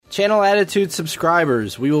Channel Attitude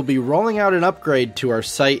subscribers, we will be rolling out an upgrade to our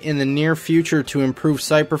site in the near future to improve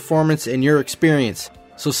site performance and your experience.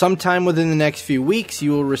 So sometime within the next few weeks,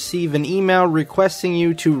 you will receive an email requesting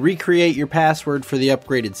you to recreate your password for the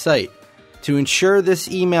upgraded site. To ensure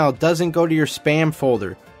this email doesn't go to your spam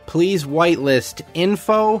folder, please whitelist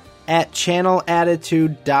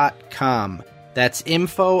info@channelattitude.com. That's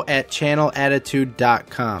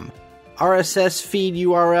info@channelattitude.com. RSS feed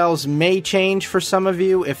URLs may change for some of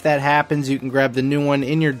you. If that happens, you can grab the new one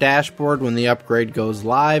in your dashboard when the upgrade goes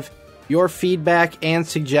live. Your feedback and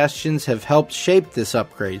suggestions have helped shape this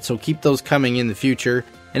upgrade, so keep those coming in the future.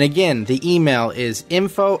 And again, the email is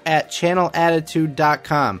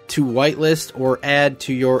info@channelattitude.com to whitelist or add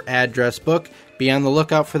to your address book. Be on the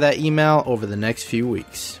lookout for that email over the next few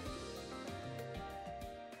weeks.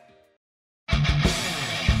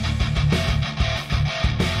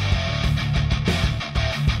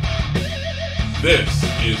 This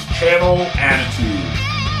is Channel Attitude.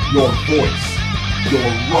 Your voice, your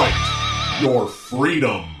right, your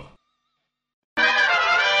freedom.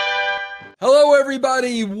 Hello,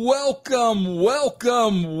 everybody. Welcome.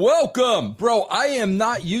 Bro, I am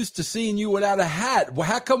not used to seeing you without a hat. Well,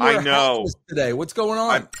 how come we're hatless today? What's going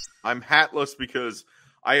on? I'm hatless because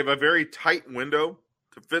I have a very tight window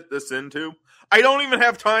to fit this into. I don't even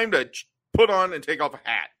have time to put on and take off a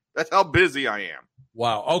hat. That's how busy I am.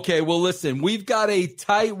 Wow. Okay. Well, listen, we've got a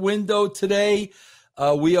tight window today.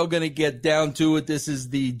 We are going to get down to it. This is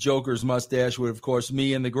the Joker's Mustache with, of course,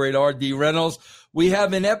 me and the great R.D. Reynolds. We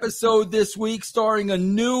have an episode this week starring a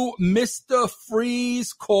new Mr.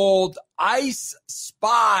 Freeze called Ice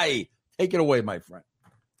Spy. Take it away, my friend.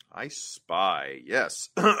 Ice Spy, yes.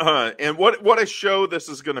 And what a show this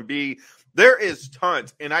is going to be. There is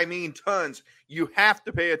tons, and I mean tons. You have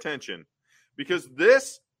to pay attention because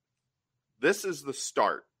this is the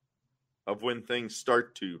start of when things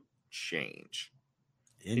start to change.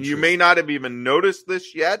 And you may not have even noticed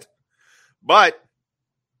this yet, but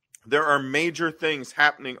there are major things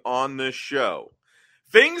happening on this show.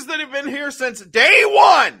 Things that have been here since day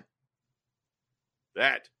one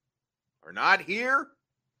that are not here,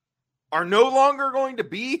 are no longer going to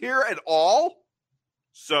be here at all.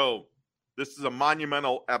 So this is a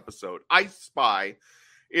monumental episode. Ice Spy.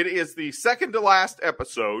 It is the second to last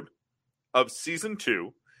episode of season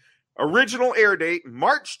 2. Original air date,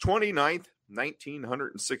 March 29th,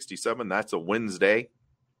 1967. That's a Wednesday.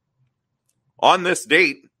 On this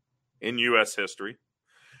date in U.S. history,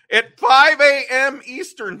 at 5 a.m.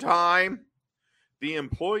 Eastern Time, the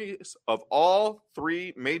employees of all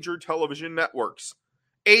 3 major television networks,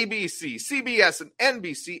 ABC, CBS, and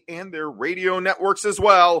NBC, and their radio networks as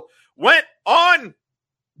well, went on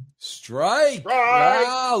strike.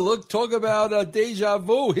 Wow, look, talk about deja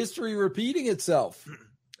vu, history repeating itself.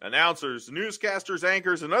 Announcers, newscasters,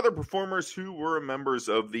 anchors, and other performers who were members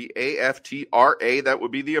of the AFTRA, that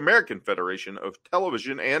would be the American Federation of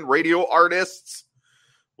Television and Radio Artists,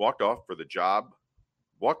 walked off the job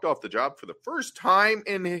for the first time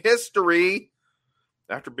in history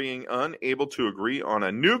after being unable to agree on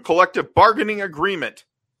a new collective bargaining agreement.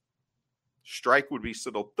 Strike would be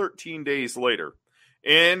settled 13 days later.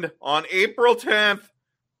 And on April 10th,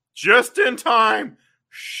 just in time,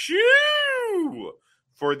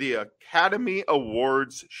 for the Academy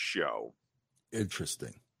Awards show.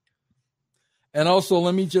 Interesting. And also,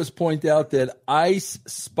 let me just point out that Ice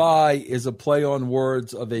Spy is a play on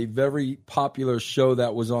words of a very popular show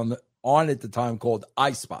that was on at the time called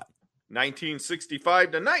I Spy.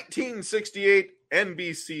 1965 to 1968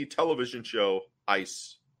 NBC television show I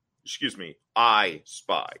Spy.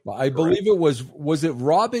 I believe it was it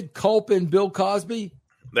Robert Culp and Bill Cosby?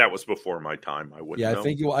 That was before my time. I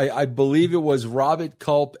wouldn't know. I believe it was Robert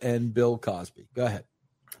Culp and Bill Cosby. Go ahead.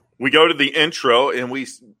 We go to the intro and we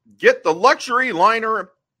get the luxury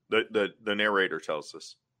liner. The narrator tells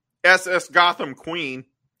us SS Gotham Queen,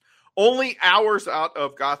 only hours out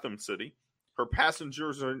of Gotham City. Her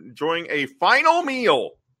passengers are enjoying a final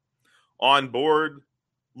meal on board,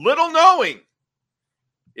 little knowing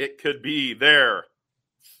it could be their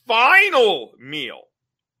final meal.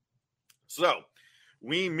 So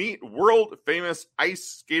we meet world-famous ice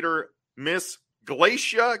skater Miss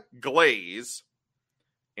Glacia Glaze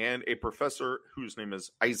and a professor whose name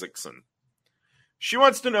is Isaacson. She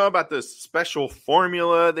wants to know about this special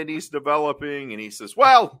formula that he's developing, and he says,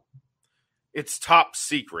 well, it's top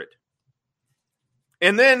secret.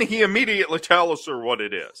 And then he immediately tells her what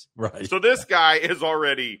it is. Right. So this guy is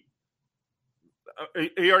already,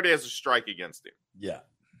 he already has a strike against him. Yeah.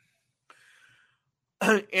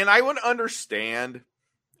 And I would understand,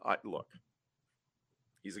 look,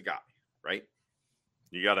 he's a guy, right?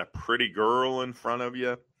 You got a pretty girl in front of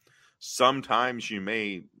you. sometimes you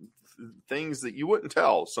may things that you wouldn't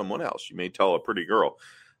tell someone else. You may tell a pretty girl.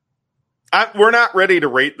 We're not ready to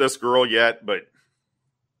rate this girl yet, but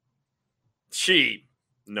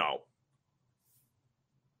no.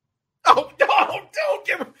 Oh, don't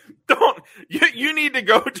give. Don't. You need to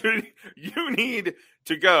go to. You need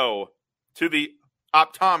to go to the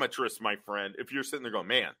optometrist, my friend. If you're sitting there going,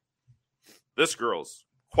 man, this girl's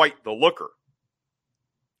quite the looker.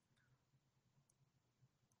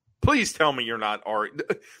 Please tell me you're not already.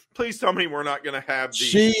 Please tell me we're not going to have the.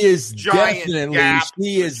 She is giant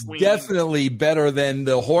definitely better than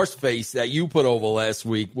the horse face that you put over last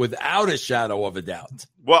week, without a shadow of a doubt.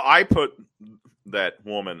 Well, I put that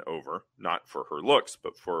woman over not for her looks,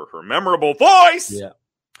 but for her memorable voice. Yeah,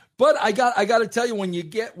 but I got to tell you, when you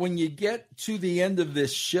get to the end of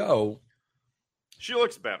this show, she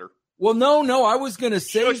looks better. Well, no, I was going to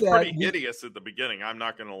say that. She looks pretty hideous at the beginning. I'm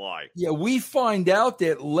not going to lie. Yeah, we find out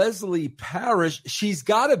that Leslie Parrish, she's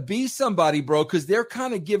got to be somebody, bro, because they're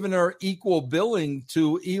kind of giving her equal billing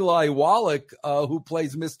to Eli Wallach, who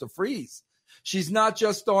plays Mr. Freeze. She's not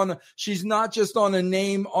just on a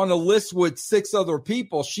name on a list with 6 other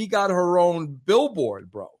people. She got her own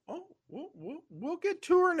billboard, bro. Oh, we'll get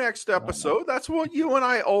to her next episode. That's what you and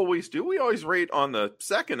I always do. We always rate on the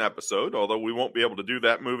second episode, although we won't be able to do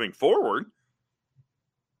that moving forward.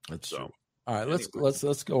 That's true. All right,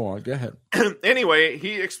 let's go on. Go ahead. Anyway,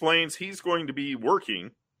 he explains he's going to be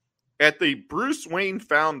working at the Bruce Wayne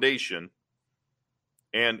Foundation,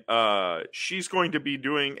 and she's going to be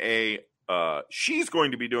doing an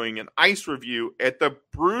ice review at the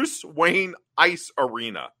Bruce Wayne Ice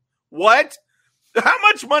Arena. What? How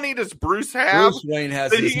much money does Bruce have? Bruce Wayne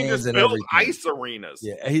has that his he can hands just in build everything. Ice arenas.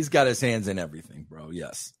 Yeah, he's got his hands in everything, bro.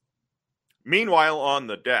 Yes. Meanwhile, on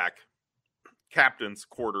the deck, captain's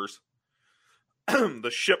quarters,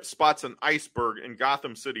 the ship spots an iceberg in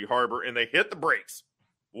Gotham City Harbor, and they hit the brakes.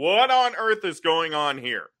 What on earth is going on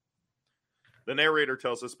here? The narrator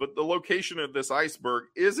tells us, but the location of this iceberg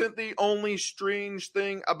isn't the only strange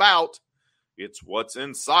thing about. It's what's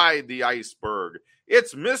inside the iceberg.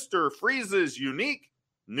 It's Mr. Freeze's unique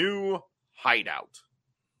new hideout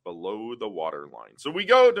below the waterline. So we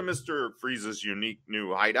go to Mr. Freeze's unique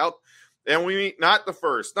new hideout, and we meet not the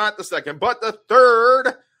first, not the second, but the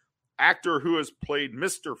third actor who has played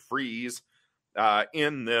Mr. Freeze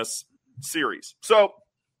in this series. So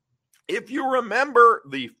if you remember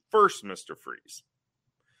the first Mr. Freeze,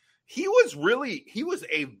 he was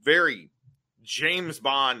a very James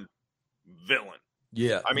Bond villain.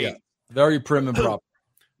 Yeah. I mean, very prim and proper.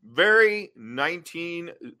 Very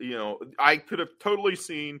I could have totally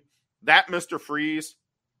seen that Mr. Freeze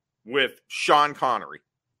with Sean Connery.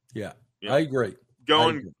 Yeah. You know, I agree.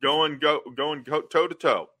 Going toe to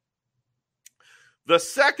toe. The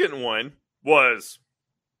second one was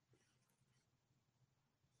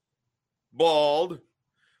bald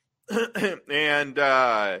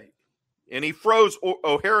and he froze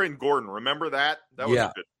O'Hara and Gordon. Remember that? That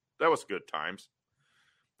was good times.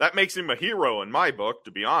 That makes him a hero in my book,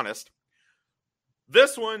 to be honest.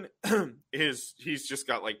 This one he's just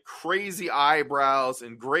got like crazy eyebrows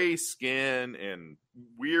and gray skin and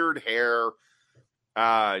weird hair.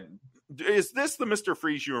 Is this the Mr.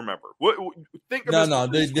 Freeze you remember? Think of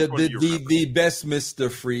the best Mr.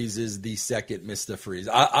 Freeze is the second Mr. Freeze.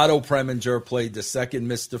 Otto Preminger played the second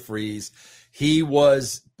Mr. Freeze. He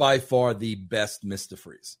was by far the best Mr.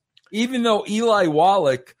 Freeze. Even though Eli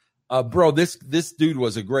Wallach, bro, this dude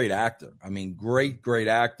was a great actor. I mean, great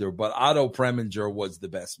actor. But Otto Preminger was the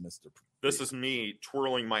best Mr. Freeze. This is me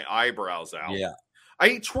twirling my eyebrows out. Yeah,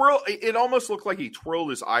 It almost looked like he twirled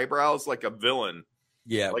his eyebrows like a villain.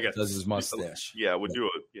 Yeah, like does his mustache. Yeah, would do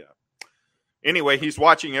it. Yeah. Anyway, he's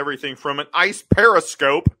watching everything from an ice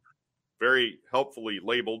periscope, very helpfully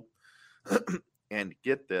labeled. And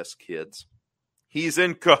get this, kids. He's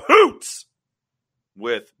in cahoots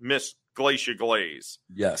with Miss Glacia Glaze.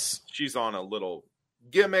 Yes. She's on a little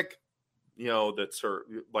gimmick, that's her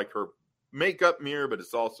makeup mirror, but it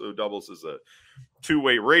also doubles as a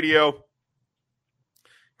two-way radio.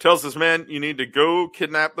 Tells his men, you need to go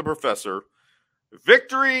kidnap the professor.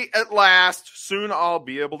 Victory at last. Soon I'll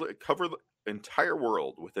be able to cover the entire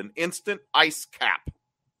world with an instant ice cap.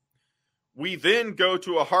 We then go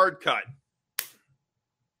to a hard cut.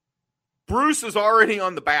 Bruce is already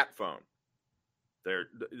on the bat phone.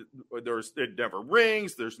 It never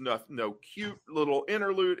rings. There's no cute little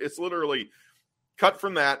interlude. It's literally cut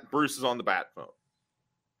from that. Bruce is on the bat phone.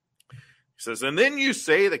 He says, and then you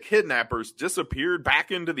say the kidnappers disappeared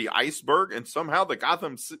back into the iceberg and somehow the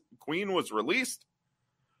Gotham Queen was released?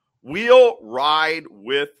 We'll ride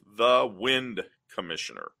with the Wind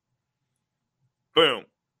Commissioner. Boom.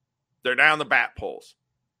 They're down the bat poles.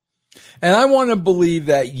 And I want to believe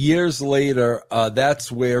that years later,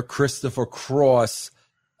 that's where Christopher Cross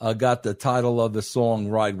got the title of the song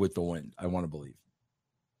Ride with the Wind. I want to believe.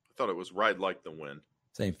 I thought it was Ride Like the Wind.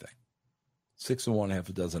 Same thing. 6 of one, half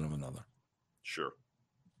a dozen of another. Sure.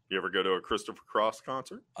 You ever go to a Christopher Cross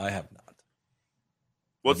concert? I have not.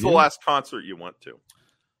 What's the last concert you went to?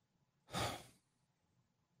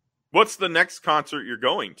 What's the next concert you're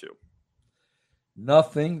going to?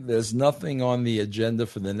 Nothing. There's nothing on the agenda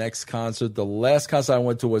for the next concert. The last concert I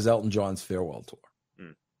went to was Elton John's farewell tour.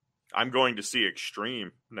 I'm going to see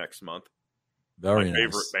Extreme next month. Very My nice.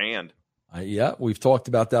 favorite band. Yeah, we've talked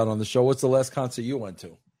about that on the show. What's the last concert you went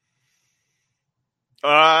to?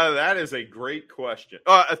 That is a great question.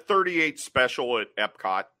 A 38 special at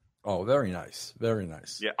Epcot. Oh, very nice. Very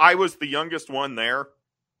nice. Yeah, I was the youngest one there.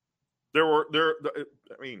 There were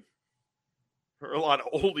a lot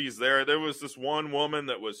of oldies there. There was this one woman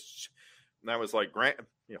that was like,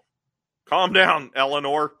 calm down,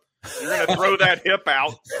 Eleanor. You're going to throw that hip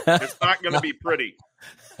out. It's not going to be pretty.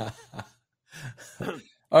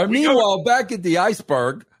 Meanwhile, back at the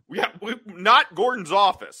Iceberg. Not Gordon's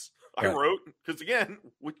office. I Right. wrote, because again,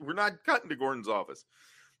 we're not cutting to Gordon's office.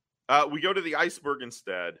 We go to the Iceberg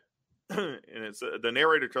instead. And it's the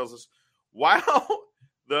narrator tells us, while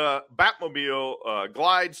the Batmobile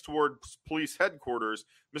glides toward police headquarters,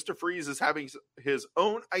 Mr. Freeze is having his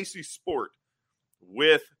own icy sport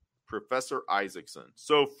with Professor Isaacson.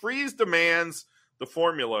 So Freeze demands the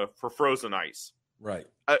formula for frozen ice. Right.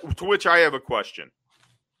 To which I have a question.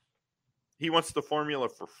 He wants the formula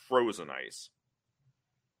for frozen ice.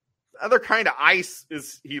 What other kind of ice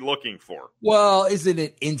is he looking for? Well, isn't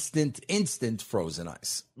it instant frozen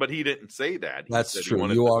ice? But he didn't say that. That's true.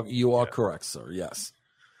 You are correct, sir. Yes.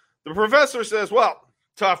 The professor says, well,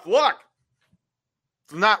 tough luck.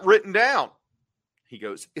 It's not written down. He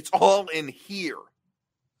goes, it's all in here.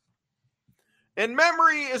 And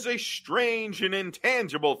memory is a strange and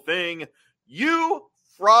intangible thing. You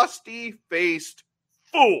frosty-faced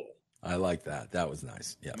fool. I like that. That was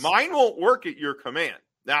nice. Yes. Mine won't work at your command.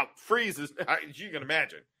 Now, Freeze is, as you can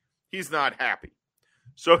imagine, he's not happy.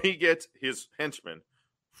 So he gets his henchman,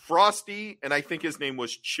 Frosty, and I think his name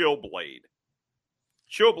was Chillblade.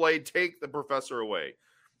 Chillblade, take the professor away.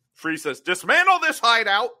 Freeze says, dismantle this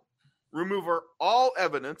hideout. Remove all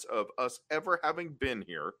evidence of us ever having been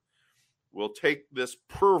here. We'll take this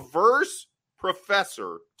perverse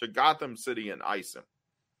professor to Gotham City and ice him.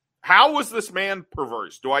 How was this man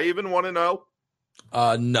perverse? Do I even want to know?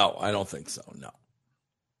 No, I don't think so. No.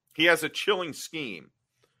 He has a chilling scheme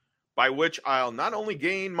by which I'll not only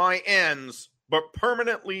gain my ends, but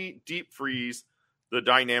permanently deep freeze the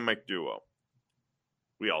dynamic duo.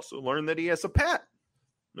 We also learn that he has a pet.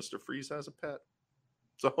 Mr. Freeze has a pet.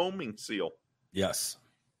 It's a homing seal. Yes.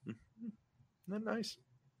 Isn't that nice?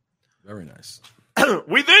 Very nice.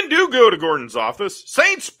 We then do go to Gordon's office.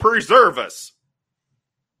 Saints preserve us.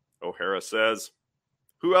 O'Hara says,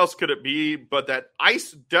 who else could it be but that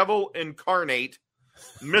ice devil incarnate,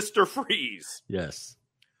 Mr. Freeze? Yes.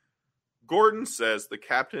 Gordon says the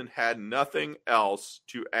captain had nothing else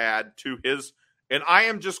to add to his, and I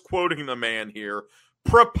am just quoting the man here,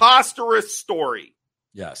 preposterous story.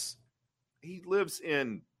 Yes. He lives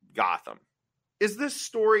in Gotham. Is this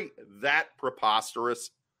story that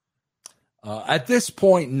preposterous? At this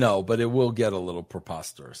point, no, but it will get a little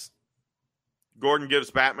preposterous. Gordon gives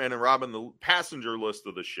Batman and Robin the passenger list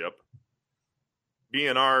of the ship.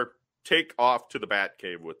 B&R take off to the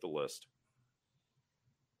Batcave with the list.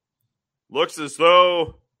 Looks as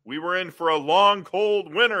though we were in for a long,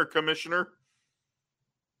 cold winter, Commissioner.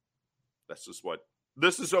 This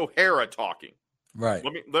is O'Hara talking. Right.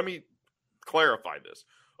 Let me clarify this.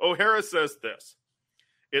 O'Hara says this.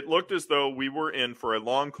 It looked as though we were in for a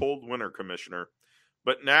long, cold winter, Commissioner.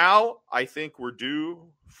 But now I think we're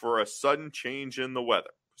due for a sudden change in the weather.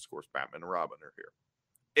 Of course, Batman and Robin are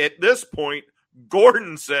here. At this point,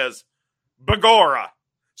 Gordon says, Begorra.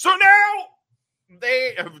 So now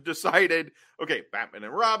they have decided, okay, Batman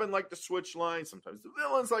and Robin like to switch lines. Sometimes the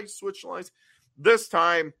villains like to switch lines. This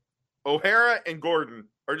time, O'Hara and Gordon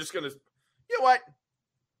are just going to, you know what?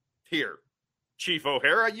 Here, Chief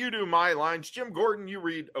O'Hara, you do my lines. Jim Gordon, you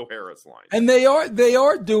read O'Hara's lines. And they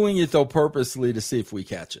are doing it, though, purposely to see if we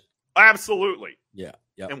catch it. Absolutely. Yeah.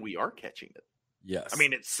 Yeah. And we are catching it. Yes. I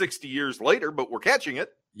mean, it's 60 years later, but we're catching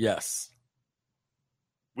it. Yes.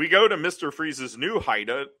 We go to Mr. Freeze's new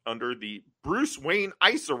hideout under the Bruce Wayne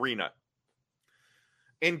Ice Arena.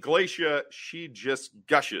 And Glacia, she just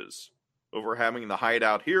gushes over having the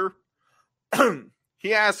hideout here.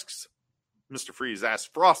 He asks, Mr. Freeze asks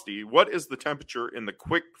Frosty, what is the temperature in the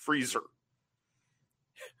quick freezer?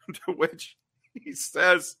 To which he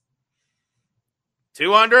says,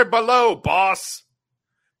 200 below, boss.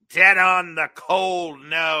 Dead on the cold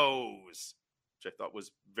nose. Which I thought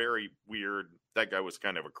was very weird. That guy was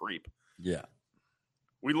kind of a creep. Yeah.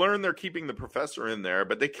 We learn they're keeping the professor in there,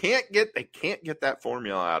 but they can't get that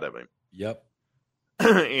formula out of him. Yep.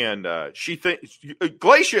 And she thinks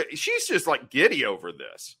Glacia, she's just like giddy over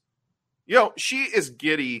this. She is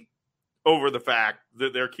giddy over the fact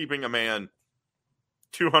that they're keeping a man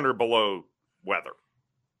 200 below weather.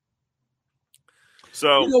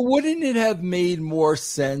 So, wouldn't it have made more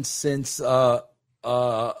sense since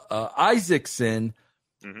Isaacson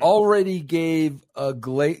already gave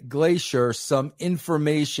Glacier some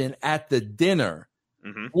information at the dinner?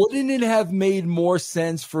 Wouldn't it have made more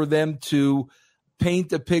sense for them to paint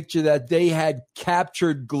the picture that they had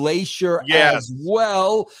captured Glacier as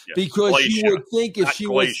well? Yes. Because Glacier, you would think if she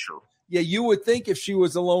Glacier. You would think if she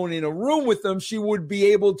was alone in a room with them, she would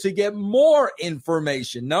be able to get more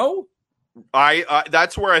information. No?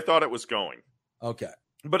 That's where I thought it was going. Okay.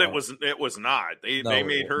 But it was not. They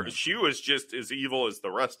made her, she was just as evil as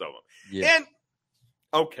the rest of them. Yeah. And,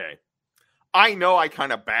 okay, I know I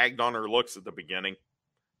kind of bagged on her looks at the beginning.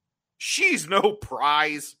 She's no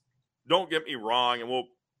prize. Don't get me wrong, and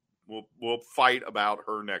we'll fight about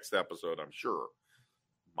her next episode, I'm sure.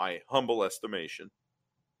 My humble estimation,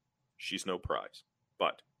 she's no prize.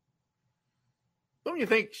 But don't you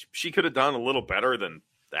think she could have done a little better than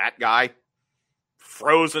that guy?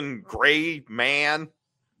 Frozen gray man.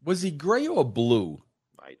 Was he gray or blue?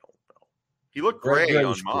 I don't know. He looked gray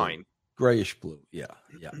on mine. Grayish blue. Yeah.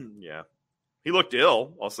 Yeah. He looked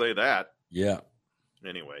ill. I'll say that. Yeah.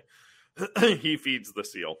 Anyway, he feeds the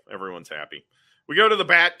seal. Everyone's happy. We go to the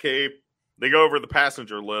Bat Cave. They go over the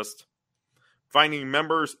passenger list, finding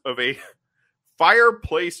members of a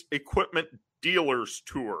fireplace equipment dealers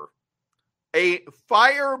tour. A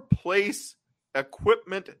fireplace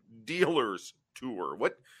equipment dealers tour.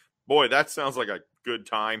 What? Boy, that sounds like a good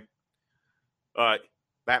time.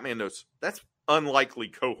 Batman knows that's unlikely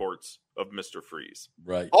cohorts of Mr. Freeze.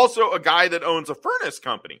 Right. Also, a guy that owns a furnace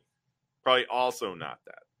company. Probably also not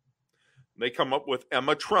that. They come up with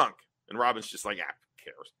Emma Trunk. And Robin's just like, who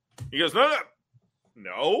cares? He goes,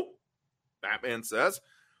 no. Batman says,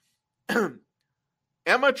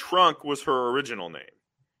 Emma Trunk was her original name.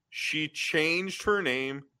 She changed her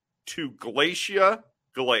name to Glacia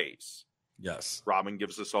Glaze. Yes. Robin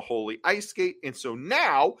gives us a holy ice skate. And so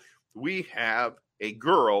now we have a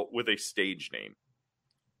girl with a stage name.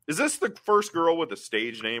 Is this the first girl with a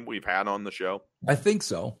stage name we've had on the show? I think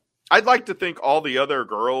so. I'd like to think all the other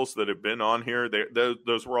girls that have been on here,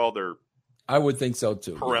 those were all their... I would think so,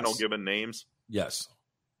 too. Parental given names. Yes.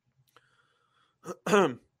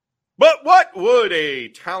 But what would a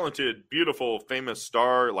talented, beautiful, famous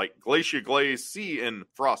star like Glacia Glaze see in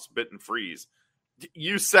Frostbitten Freeze?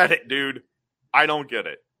 You said it, dude. I don't get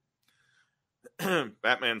it.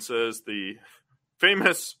 Batman says the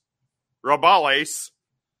famous Rabales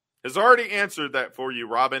has already answered that for you,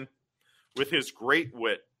 Robin, with his great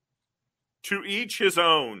wit. To each his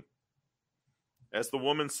own. As the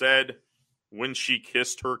woman said when she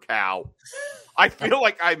kissed her cow. I feel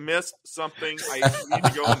like I missed something. I need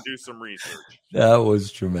to go and do some research. That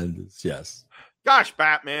was tremendous, yes. Gosh,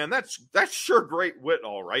 Batman, that's sure great wit,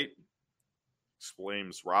 all right.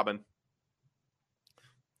 Exclaims Robin.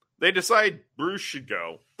 They decide Bruce should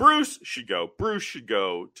go. Bruce should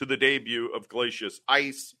go to the debut of Glacia's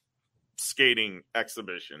ice skating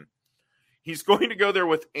exhibition. He's going to go there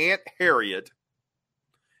with Aunt Harriet,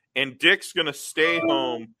 and Dick's going to stay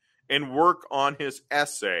home and work on his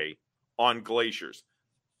essay on glaciers.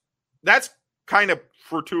 That's kind of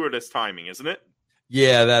fortuitous timing, isn't it?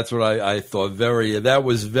 Yeah, that's what I thought. That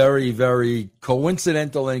was very, very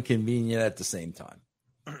coincidental and convenient at the same time.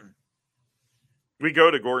 We go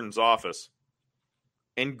to Gordon's office,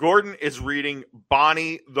 and Gordon is reading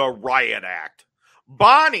Bonnie the Riot Act.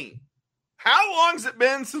 Bonnie! How long's it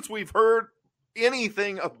been since we've heard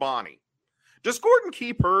anything of Bonnie? Does Gordon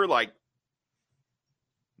keep her, like,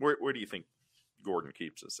 where do you think Gordon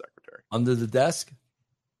keeps his secretary? Under the desk?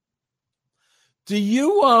 Do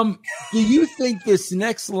you think this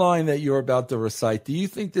next line that you're about to recite, do you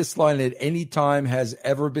think this line at any time has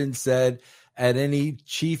ever been said at any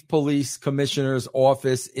chief police commissioner's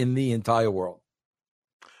office in the entire world?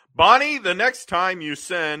 Bonnie, the next time you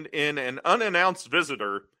send in an unannounced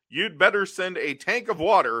visitor, you'd better send a tank of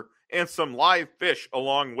water and some live fish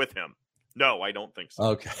along with him. No, I don't think so.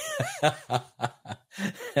 Okay.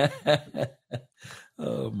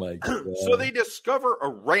 Oh, my God. So they discover a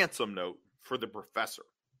ransom note for the professor.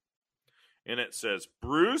 And it says,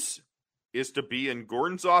 Bruce, is to be in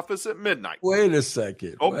Gordon's office at midnight. Wait a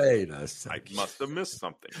second. Oh, Wait a second. I must have missed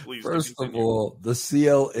something. Please. First of continue. all, the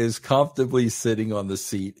seal is comfortably sitting on the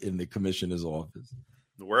seat in the commissioner's office.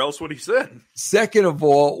 Where else would he sit? Second of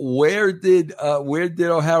all, where did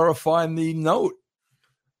O'Hara find the note?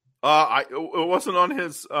 It wasn't on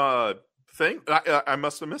his thing. I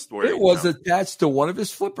must have missed where it was attached to one of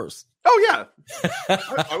his flippers. Oh yeah,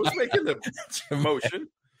 I was making the motion.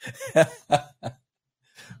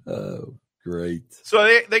 Oh, great!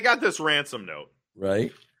 So they got this ransom note,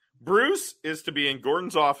 right? Bruce is to be in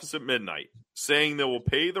Gordon's office at midnight, saying they will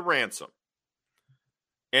pay the ransom,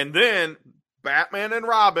 and then Batman and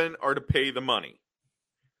Robin are to pay the money.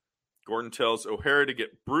 Gordon tells O'Hara to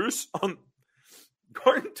get Bruce on.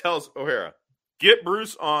 Gordon tells O'Hara, get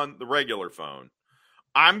Bruce on the regular phone.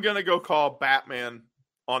 I'm gonna go call Batman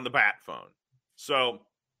on the bat phone. So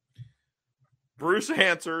Bruce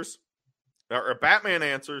answers, or Batman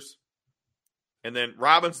answers, and then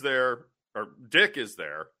Robin's there, or Dick is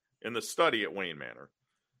there in the study at Wayne Manor.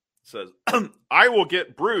 Says, I will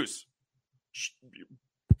get Bruce,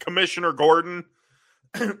 Commissioner Gordon.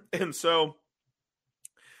 And so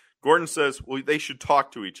Gordon says, well, they should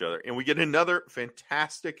talk to each other. And we get another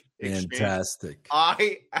fantastic exchange. Fantastic.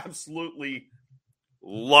 I absolutely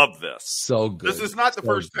love this. So good. This is not the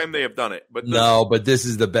first time they have done it. But but this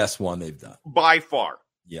is the best one they've done. By far.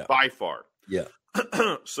 Yeah. By far. Yeah.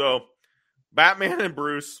 So Batman and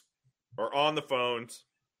Bruce are on the phones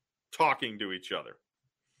talking to each other.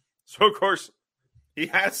 So, of course, he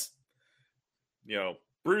has,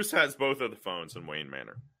 Bruce has both of the phones in Wayne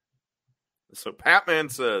Manor. So Batman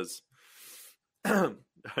says, and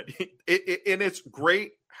it's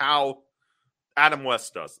great how Adam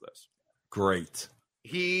West does this. Great.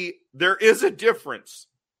 There is a difference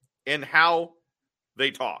in how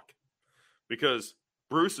they talk because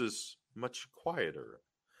Bruce is much quieter,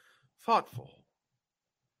 thoughtful,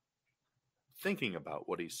 thinking about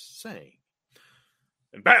what he's saying.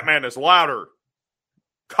 And Batman is louder,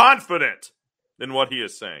 confident in what he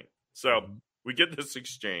is saying. So we get this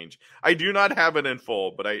exchange. I do not have it in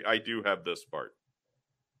full, but I do have this part.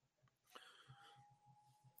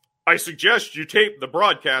 I suggest you tape the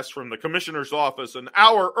broadcast from the commissioner's office an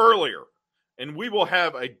hour earlier, and we will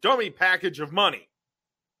have a dummy package of money.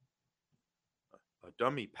 A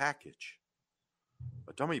dummy package?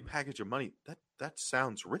 A dummy package of money? That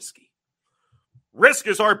sounds risky. Risk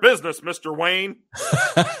is our business, Mr. Wayne.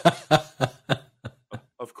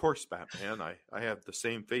 Of course, Batman. I have the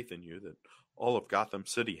same faith in you that all of Gotham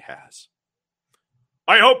City has.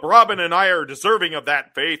 I hope Robin and I are deserving of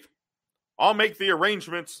that faith. I'll make the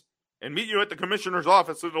arrangements and meet you at the commissioner's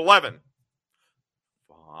office at 11.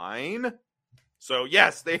 Fine. So,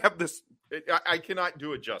 yes, they have this. I cannot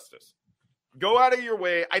do it justice. Go out of your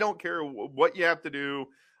way. I don't care what you have to do.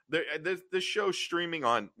 This show's streaming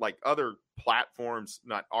on like other platforms,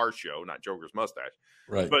 not our show, not Joker's Mustache.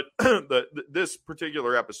 Right. But this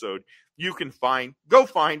particular episode, you can go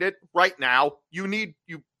find it right now. You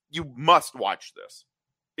must watch this.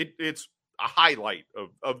 It's a highlight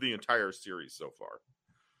of the entire series so far.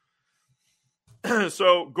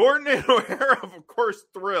 So Gordon and O'Hara, of course,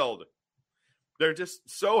 thrilled. They're just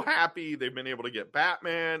so happy they've been able to get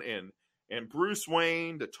Batman and Bruce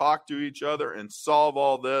Wayne to talk to each other and solve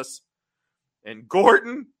all this. And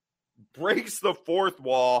Gordon breaks the fourth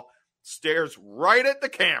wall, stares right at the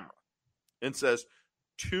camera, and says,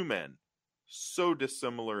 two men, so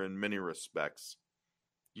dissimilar in many respects,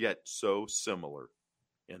 yet so similar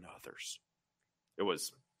in others. It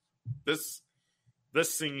was this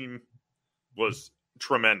scene was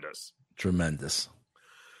tremendous. Tremendous.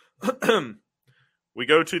 We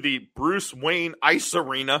go to the Bruce Wayne Ice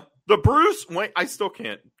Arena. The Bruce Wayne, I still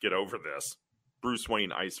can't get over this. Bruce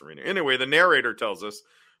Wayne Ice Arena. Anyway, the narrator tells us,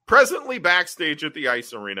 presently backstage at the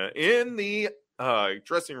Ice Arena in the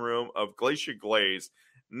dressing room of Glacia Glaze,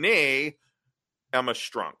 nay Emma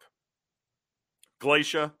Strunk.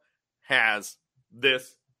 Glacia has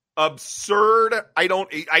this absurd,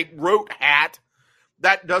 I wrote hat.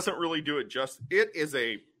 That doesn't really do it justice. It is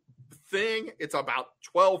a thing. It's about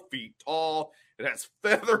 12 feet tall. It has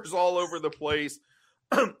feathers all over the place.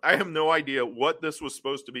 I have no idea what this was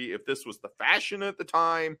supposed to be, if this was the fashion at the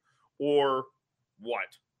time or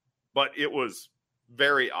what. But it was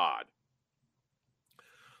very odd.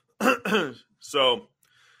 So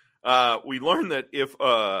we learned that if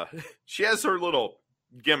she has her little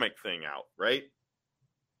gimmick thing out, right?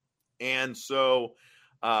 And so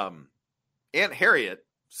Aunt Harriet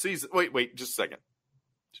sees, wait, just a second.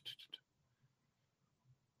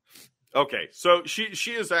 Okay, so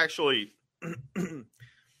she is actually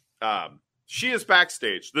she is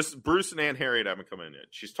backstage. This is Bruce and Aunt Harriet haven't come in yet.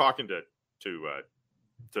 She's talking to to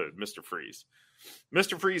Mr. Freeze.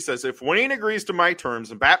 Mr. Freeze says, if Wayne agrees to my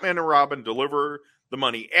terms and Batman and Robin deliver the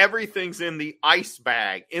money, everything's in the ice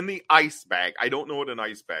bag. In the ice bag. I don't know what an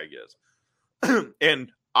ice bag is.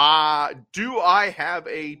 And do I have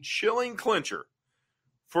a chilling clincher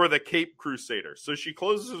for the Cape Crusader? So she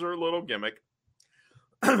closes her little gimmick,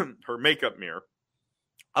 her makeup mirror,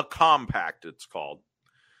 a compact it's called.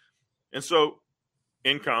 And so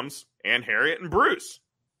in comes Aunt Harriet and Bruce.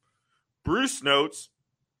 Bruce notes,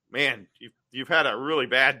 man, you've had a really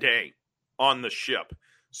bad day on the ship.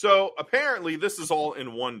 So apparently this is all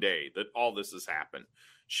in one day that all this has happened.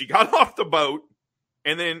 She got off the boat,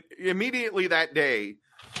 and then immediately that day,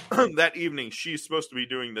 that evening, she's supposed to be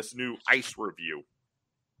doing this new ice review.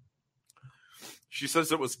 She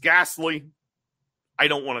says it was ghastly. I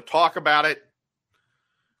don't want to talk about it.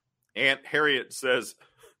 Aunt Harriet says,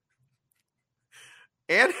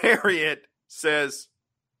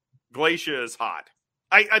 Glacia is hot.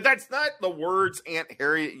 I that's not the words Aunt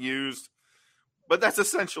Harriet used, but that's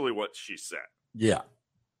essentially what she said. Yeah.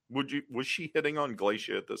 Was she hitting on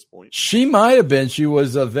Glacia at this point? She might have been. She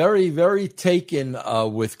was very, very taken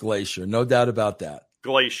with Glacier. No doubt about that.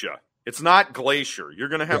 Glacia. It's not Glacier. You're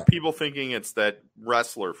going to have people thinking it's that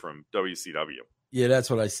wrestler from WCW. Yeah, that's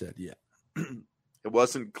what I said. Yeah. It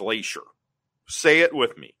wasn't Glacier. Say it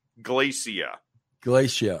with me. Glacia.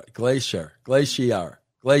 Glacier.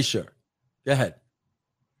 Go ahead.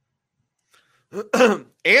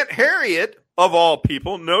 Aunt Harriet, of all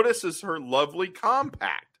people, notices her lovely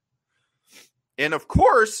compact. And of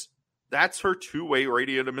course, that's her two-way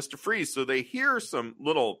radio to Mr. Freeze. So they hear some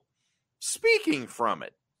little speaking from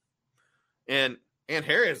it. And Aunt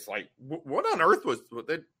Harriet's like, what on earth was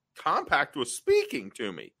the compact was speaking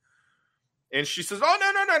to me? And she says,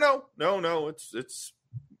 oh, no, it's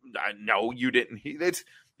no, you didn't.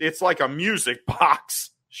 It's like a music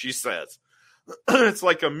box, she says. It's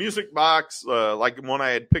like a music box, like one I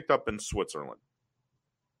had picked up in Switzerland.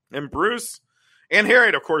 And Bruce and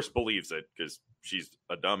Harriet, of course, believes it because she's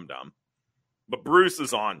a dum-dum. But Bruce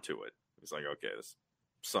is on to it. He's like, okay, there's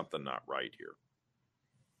something not right here.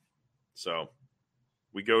 So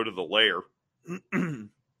we go to the lair.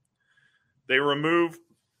 They remove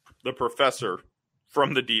the professor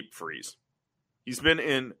from the deep freeze. He's been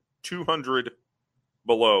in 200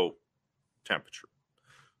 below temperature.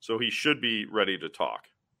 So he should be ready to talk.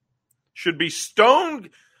 Should be stoned.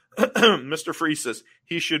 Mr. Freeze says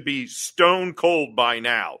he should be stone cold by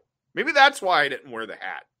now. Maybe that's why I didn't wear the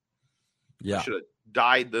hat. Yeah. I should have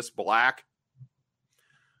dyed this black.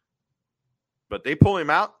 But they pull him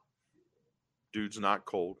out. Dude's not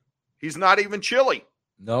cold. He's not even chilly.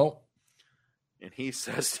 No. And he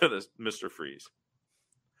says to Mr. Freeze,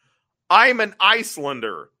 I'm an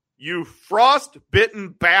Icelander, you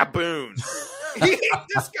frost-bitten baboon.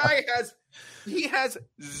 This guy has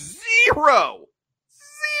zero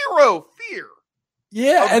fear.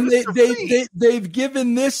 Yeah, and they've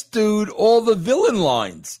given this dude all the villain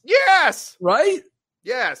lines. Yes. Right?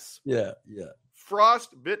 Yes. Yeah.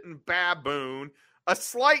 Frost-bitten baboon. A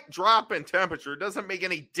slight drop in temperature doesn't make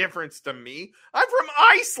any difference to me. I'm from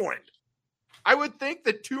Iceland. I would think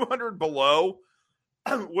that 200 below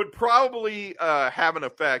would probably have an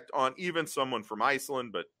effect on even someone from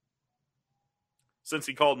Iceland, but since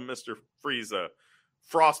he called Mr. Freeze a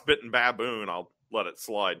frostbitten baboon, I'll let it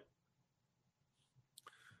slide.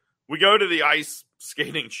 We go to the ice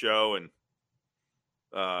skating show, and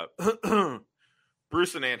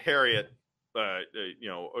Bruce and Aunt Harriet,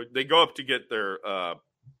 they go up to get their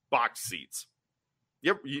box seats.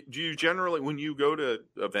 Yep. Do you generally, when you go to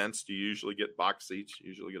events, do you usually get box seats? You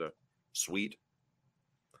usually get a suite?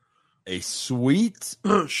 A suite?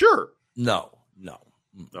 Sure. No.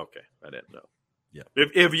 Okay. I didn't know. Yeah.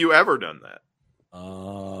 Have you ever done that?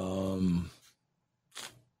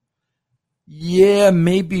 Yeah,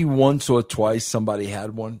 maybe once or twice somebody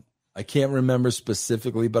had one. I can't remember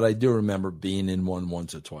specifically, but I do remember being in one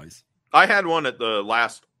once or twice. I had one at the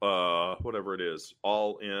last, whatever it is,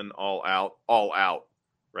 all in, all out,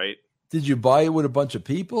 right? Did you buy it with a bunch of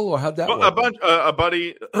people, or how'd that work? A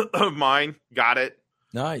buddy of mine got it.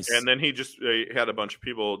 Nice. And then he just had a bunch of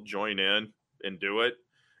people join in and do it.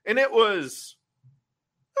 And it was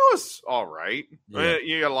all right. Yeah.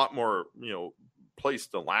 You got a lot more, place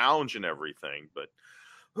to lounge and everything, but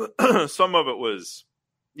some of it was,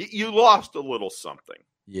 you lost a little something.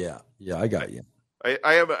 Yeah, I got you.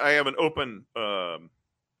 I have an open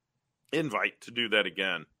invite to do that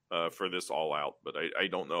again for this all out, but I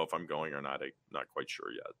don't know if I'm going or not. I'm not quite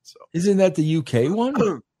sure yet. So isn't that the UK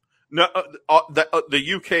one? No,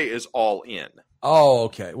 the UK is all in. Oh,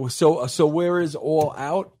 okay. Well, so where is all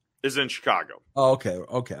out? is in Chicago. Oh, okay.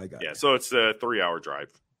 Okay, I got it. Yeah, so it's a 3-hour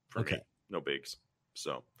drive for me. No bigs.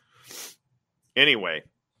 So anyway,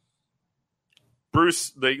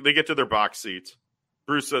 Bruce, they get to their box seats.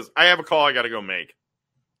 Bruce says, I have a call I got to go make.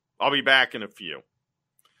 I'll be back in a few.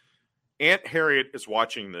 Aunt Harriet is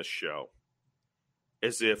watching this show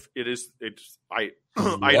as if I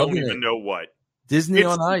don't even know what. Disney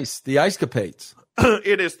on Ice, the Ice Capades.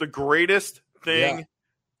 It is the greatest thing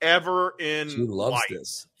ever in life. She loves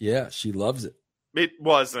this. Yeah, she loves it. It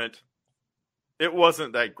wasn't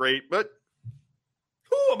that great, but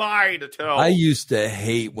who am I to tell? I used to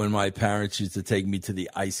hate when my parents used to take me to the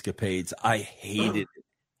Ice Capades. I hated it.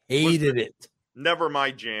 Hated it. Never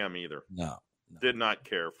my jam either. No. Did not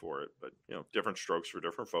care for it, but different strokes for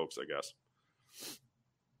different folks, I guess.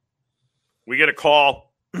 We get a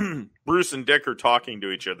call. Bruce and Dick are talking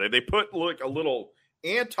to each other. They put a little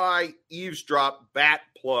anti-eavesdrop bat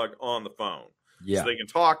plug on the phone. Yeah. So they can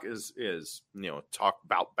talk talk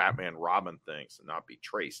about Batman Robin things and not be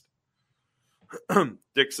traced.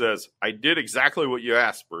 Dick says, I did exactly what you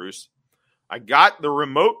asked, Bruce. I got the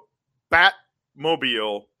remote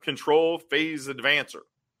Batmobile control phase advancer.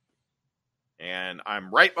 And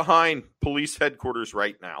I'm right behind police headquarters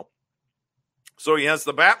right now. So he has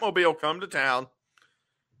the Batmobile come to town,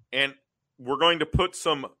 and we're going to put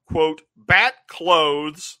some, quote, bat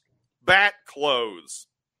clothes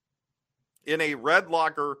in a red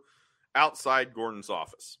locker outside Gordon's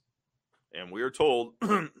office. And we are told,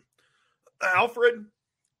 Alfred,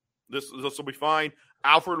 this will be fine.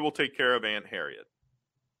 Alfred will take care of Aunt Harriet.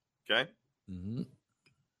 Okay? Mm-hmm.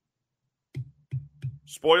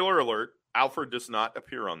 Spoiler alert, Alfred does not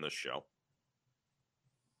appear on this show.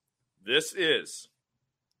 This is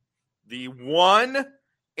the one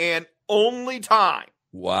and only time.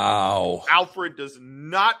 Wow. Alfred does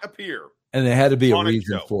not appear. And there had to be a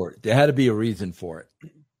reason for it. There had to be a reason for it.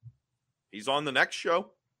 He's on the next show.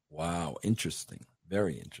 Wow. Interesting.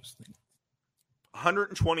 Very interesting.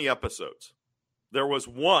 120 episodes. There was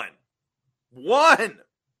one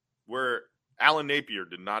where Alan Napier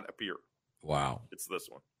did not appear. Wow. It's this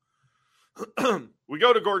one. We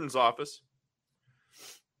go to Gordon's office.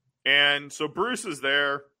 And so Bruce is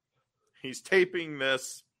there. He's taping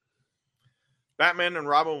this. Batman and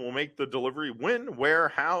Robin will make the delivery when, where,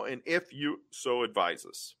 how, and if you so advise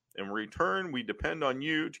us. In return, we depend on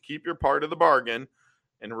you to keep your part of the bargain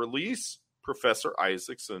and release Professor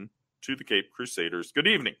Isaacson to the Cape Crusaders. Good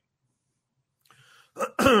evening.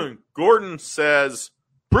 Gordon says,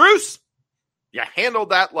 Bruce, you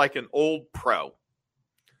handled that like an old pro.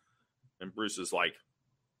 And Bruce is like,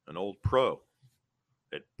 an old pro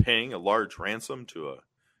at paying a large ransom to a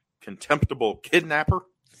contemptible kidnapper?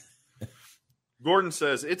 Gordon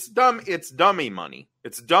says, it's dummy money.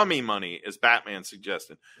 It's dummy money, as Batman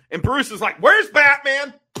suggested. And Bruce is like, where's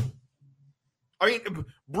Batman? I mean,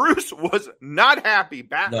 Bruce was not happy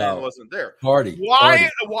Batman wasn't there. Party.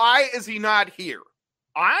 Why is he not here?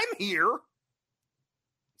 I'm here.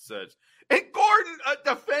 Says. And Gordon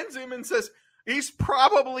defends him and says, he's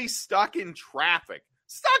probably stuck in traffic.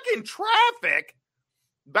 Stuck in traffic?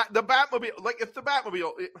 The Batmobile, like if the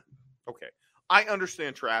Batmobile, okay, I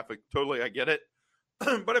understand traffic. Totally, I get it.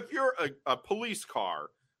 But if you're a police car,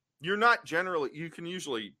 you can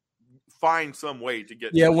usually find some way to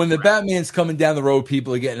get. Yeah, when the Batman's coming down the road,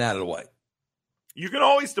 people are getting out of the way. You can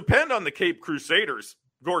always depend on the Cape Crusaders,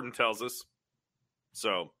 Gordon tells us.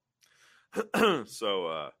 So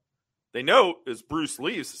they note as Bruce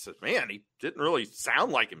leaves, he says, man, he didn't really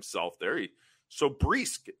sound like himself there. He's so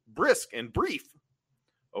brisk and brief.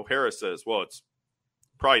 O'Hara says, well, it's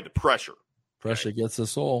probably the pressure. Pressure gets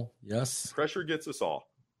us all. Yes. Pressure gets us all.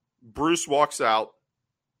 Bruce walks out.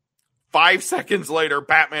 5 seconds later,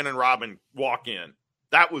 Batman and Robin walk in.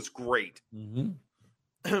 That was great.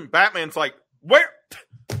 Mm-hmm. Batman's like,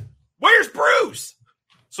 where's Bruce?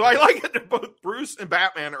 So I like it that both Bruce and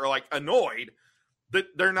Batman are like annoyed that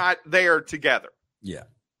they're not there together. Yeah.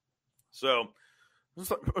 So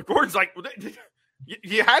Gordon's like,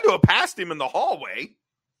 you had to have passed him in the hallway.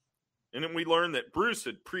 And then we learned that Bruce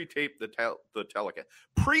had pre-taped the telecast.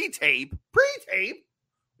 Pre-tape?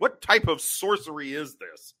 What type of sorcery is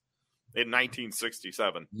this in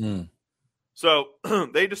 1967? Mm. So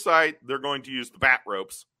they decide they're going to use the bat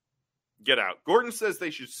ropes. Get out. Gordon says they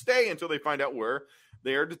should stay until they find out where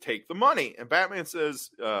they are to take the money. And Batman says,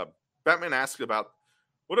 Batman asks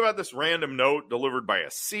what about this random note delivered by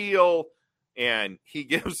a seal? And he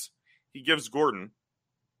gives Gordon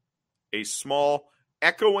a small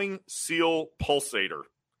echoing seal pulsator.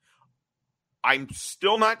 I'm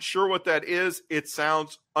still not sure what that is. It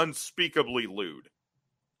sounds unspeakably lewd.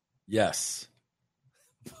 Yes.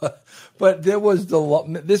 But there was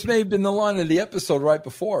this may have been the line of the episode right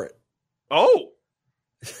before it. Oh.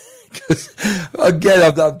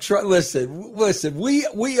 Again, listen,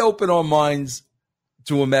 we open our minds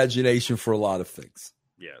to imagination for a lot of things.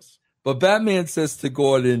 Yes. But Batman says to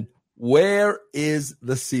Gordon, "Where is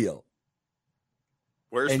the seal?"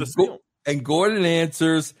 Where's the seal? And Gordon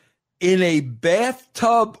answers, "In a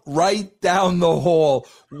bathtub right down the hall."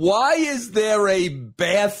 Why is there a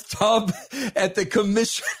bathtub at the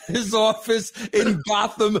commissioner's office in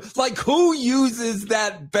Gotham? Like, who uses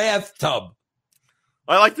that bathtub?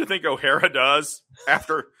 I like to think O'Hara does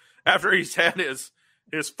after he's had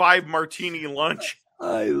his 5 martini lunch.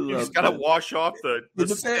 I love He's got to wash off the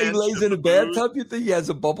he lays in a bathtub. You think he has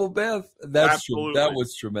a bubble bath? That's Absolutely. That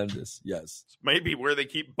was tremendous. Yes, maybe where they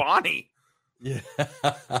keep Bonnie. Yeah.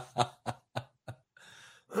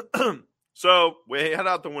 So we head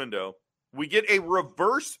out the window. We get a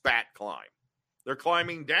reverse bat climb. They're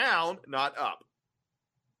climbing down, not up.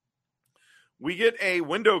 We get a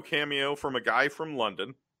window cameo from a guy from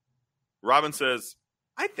London. Robin says,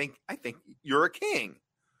 I think you're a king.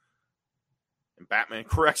 And Batman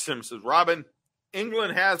corrects him and says, Robin,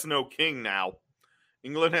 England has no king now.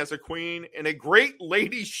 England has a queen, and a great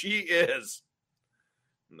lady she is.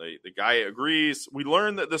 And the guy agrees. We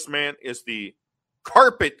learn that this man is the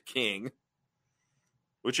Carpet King,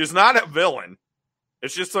 which is not a villain.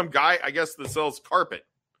 It's just some guy, I guess, that sells carpet.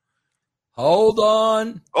 Hold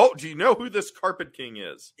on. Oh, do you know who this Carpet King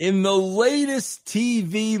is? In the latest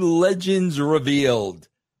TV Legends revealed,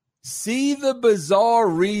 see the bizarre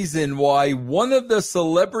reason why one of the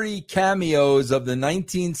celebrity cameos of the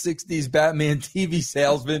 1960s Batman TV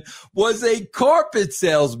salesman was a carpet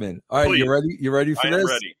salesman. All right, Please. you ready? You ready for this? I'm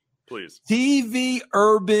ready. Please. TV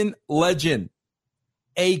urban legend.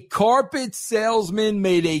 A carpet salesman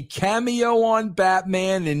made a cameo on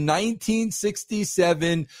Batman in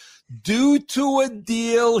 1967 due to a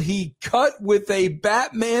deal he cut with a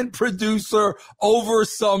Batman producer over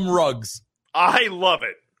some rugs. I love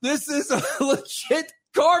it. This is a legit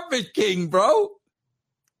Carpet King, bro.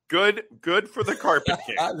 Good for the Carpet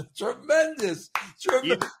King. Tremendous.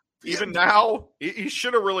 Even now, he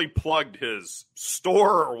should have really plugged his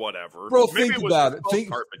store or whatever. Bro, Maybe think about it.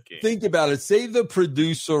 Carpet King. Think about it. Say the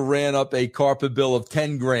producer ran up a carpet bill of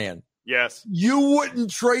 $10,000. Yes. You wouldn't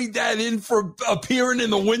trade that in for appearing in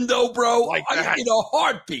the window, bro? Like that. In a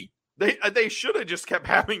heartbeat. They should have just kept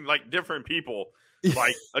having like different people,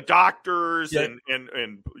 like doctors and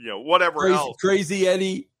you know whatever else. Crazy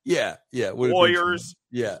Eddie. Yeah. Lawyers.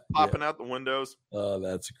 Popping out the windows. Oh,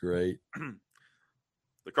 that's great.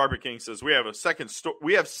 The Carpet King says we have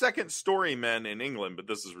second story men in England, but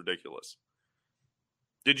this is ridiculous.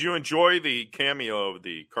 Did you enjoy the cameo of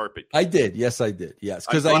the Carpet King? I did. Yes, I did. Yes,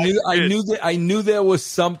 because I knew there was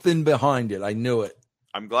something behind it. I knew it.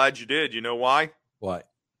 I'm glad you did. You know why? Why?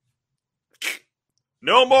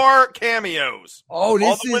 No more cameos. Oh, this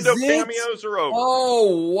all the window is cameos are over.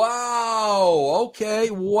 Oh, wow.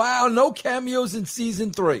 Okay. Wow. No cameos in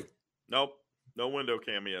season 3. Nope. No window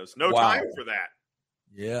cameos. No time for that.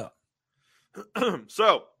 Yeah.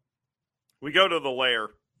 So we go to the lair.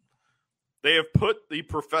 They have put the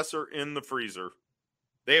professor in the freezer.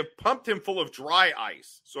 They have pumped him full of dry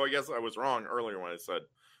ice. So I guess I was wrong earlier when I said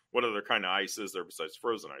what other kind of ice is there besides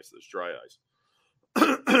frozen ice? There's dry ice.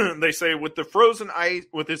 They say with the frozen ice,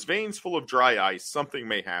 with his veins full of dry ice, something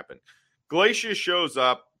may happen. Glacius shows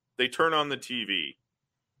up. They turn on the TV.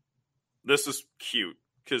 This is cute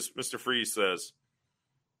because Mr. Freeze says,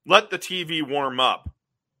 let the TV warm up.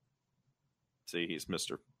 See, he's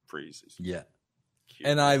Mr. Freeze. Yeah. Cute.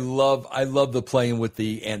 And I love the playing with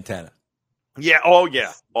the antenna. Yeah. Oh,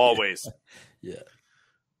 yeah. Always. Yeah.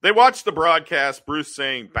 They watch the broadcast. Bruce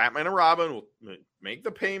saying Batman and Robin will make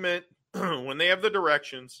the payment when they have the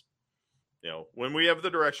directions. You know, when we have the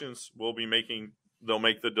directions, they'll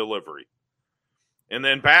make the delivery. And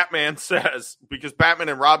then Batman says, because Batman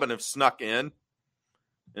and Robin have snuck in,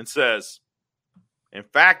 and says, in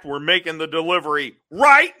fact, we're making the delivery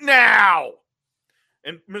right now.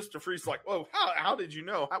 And Mr. Freeze is like, whoa, how did you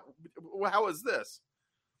know? How is this?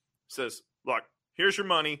 Says, look, here's your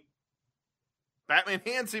money. Batman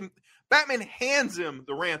hands him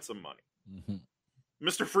the ransom money. Mm-hmm.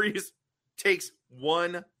 Mr. Freeze takes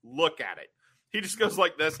one look at it. He just goes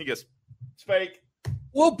like this. And he goes, it's fake.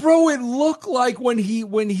 Well, bro, it looked like when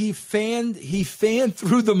he fanned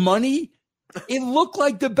through the money, it looked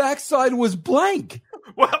like the backside was blank.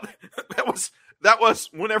 Well, that was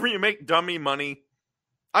whenever you make dummy money.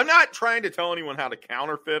 I'm not trying to tell anyone how to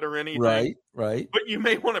counterfeit or anything. Right. But you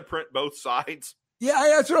may want to print both sides. Yeah,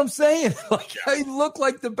 that's what I'm saying. Like, it looked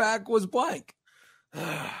like the back was blank.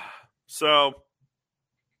 So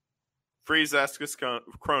Freeze asks his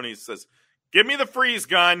cronies, says, "Give me the freeze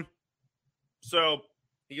gun." So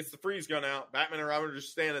he gets the freeze gun out. Batman and Robin are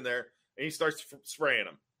just standing there, and he starts spraying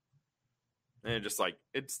them. And just like,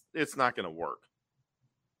 it's not going to work.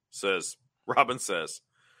 Robin says,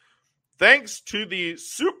 "Thanks to the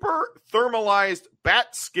super-thermalized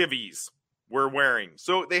bat skivvies we're wearing."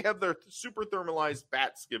 So they have their super-thermalized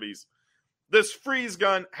bat skivvies. This freeze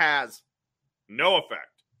gun has no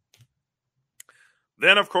effect.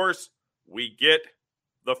 Then, of course, we get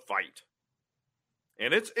the fight.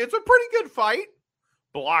 And it's a pretty good fight.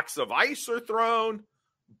 Blocks of ice are thrown.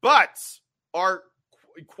 Butts are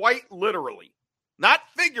quite literally, not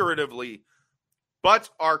figuratively, butts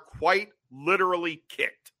are quite literally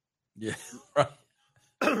kicked. Yeah, right.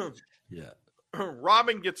 Yeah.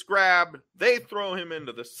 Robin gets grabbed. They throw him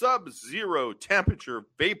into the sub-zero temperature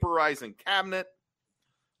vaporizing cabinet.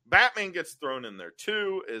 Batman gets thrown in there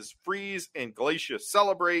too as Freeze and Glacia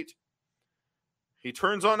celebrate. He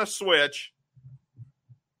turns on a switch.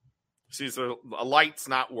 Sees a light's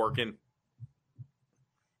not working.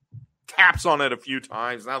 Taps on it a few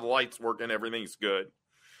times. Now the light's working. Everything's good.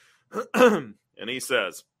 And he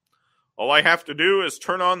says, "All I have to do is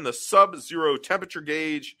turn on the sub-zero temperature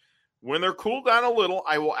gauge. When they're cooled down a little,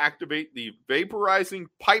 I will activate the vaporizing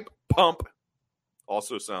pipe pump,"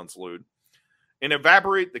 also sounds lewd, "and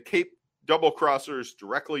evaporate the Cape double crossers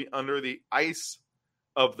directly under the ice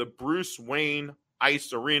of the Bruce Wayne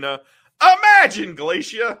ice arena." Imagine,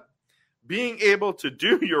 Glacia, being able to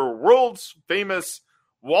do your world's famous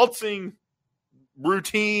waltzing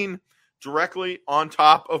routine directly on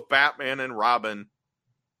top of Batman and Robin.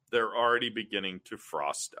 They're already beginning to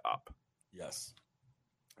frost up. Yes.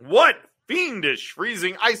 What fiendish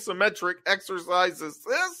freezing isometric exercise is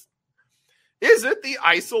this? Is it the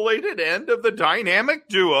isolated end of the dynamic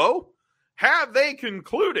duo? Have they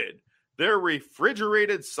concluded their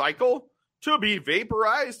refrigerated cycle to be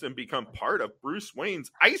vaporized and become part of Bruce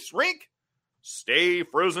Wayne's ice rink? Stay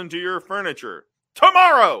frozen to your furniture.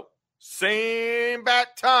 Tomorrow, same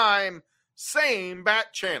bat time, same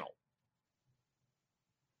bat channel.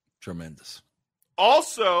 Tremendous.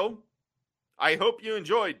 Also, I hope you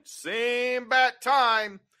enjoyed same bat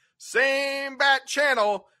time, same bat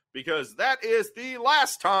channel, because that is the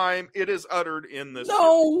last time it is uttered in this.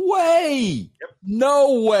 No way. Yep.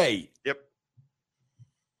 No way. Yep.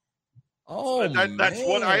 Oh, that's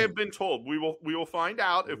what I have been told. We will find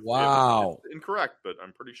out if it's incorrect, but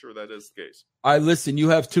I'm pretty sure that is the case. All right, listen, you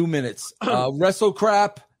have 2 minutes.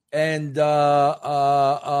 WrestleCrap and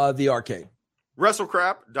the arcade.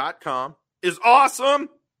 WrestleCrap.com is awesome.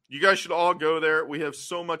 You guys should all go there. We have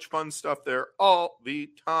so much fun stuff there all the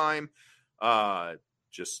time.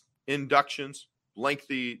 Just inductions,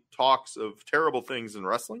 lengthy talks of terrible things in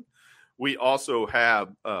wrestling. We also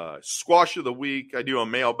have Squash of the Week. I do a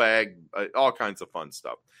mailbag, all kinds of fun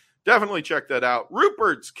stuff. Definitely check that out.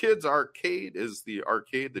 Rupert's Kids Arcade is the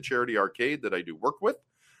arcade, the charity arcade that I do work with.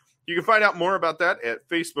 You can find out more about that at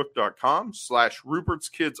facebook.com/Rupert's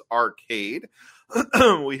Kids Arcade.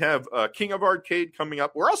 We have King of Arcade coming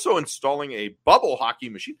up. We're also installing a bubble hockey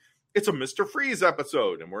machine. It's a Mr. Freeze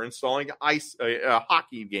episode, and we're installing a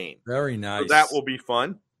hockey game. Very nice. So that will be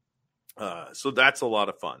fun. So that's a lot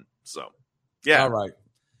of fun. So, yeah. All right.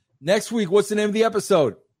 Next week, what's the name of the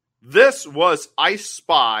episode? This was I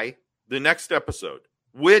Spy, the next episode,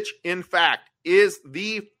 which, in fact, is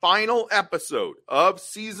the final episode of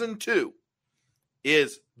Season 2,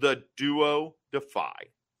 is the Duo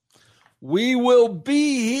Defy. We will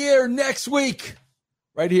be here next week,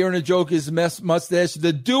 right here in the Joker's Mustache,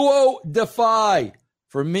 the Duo Defy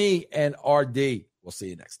for me and RD. We'll see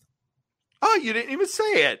you next time. Oh, you didn't even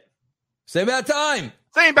say it. Same bad time.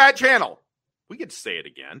 Same bad channel. We get to say it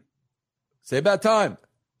again. Same bad time.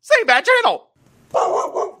 Same bad channel.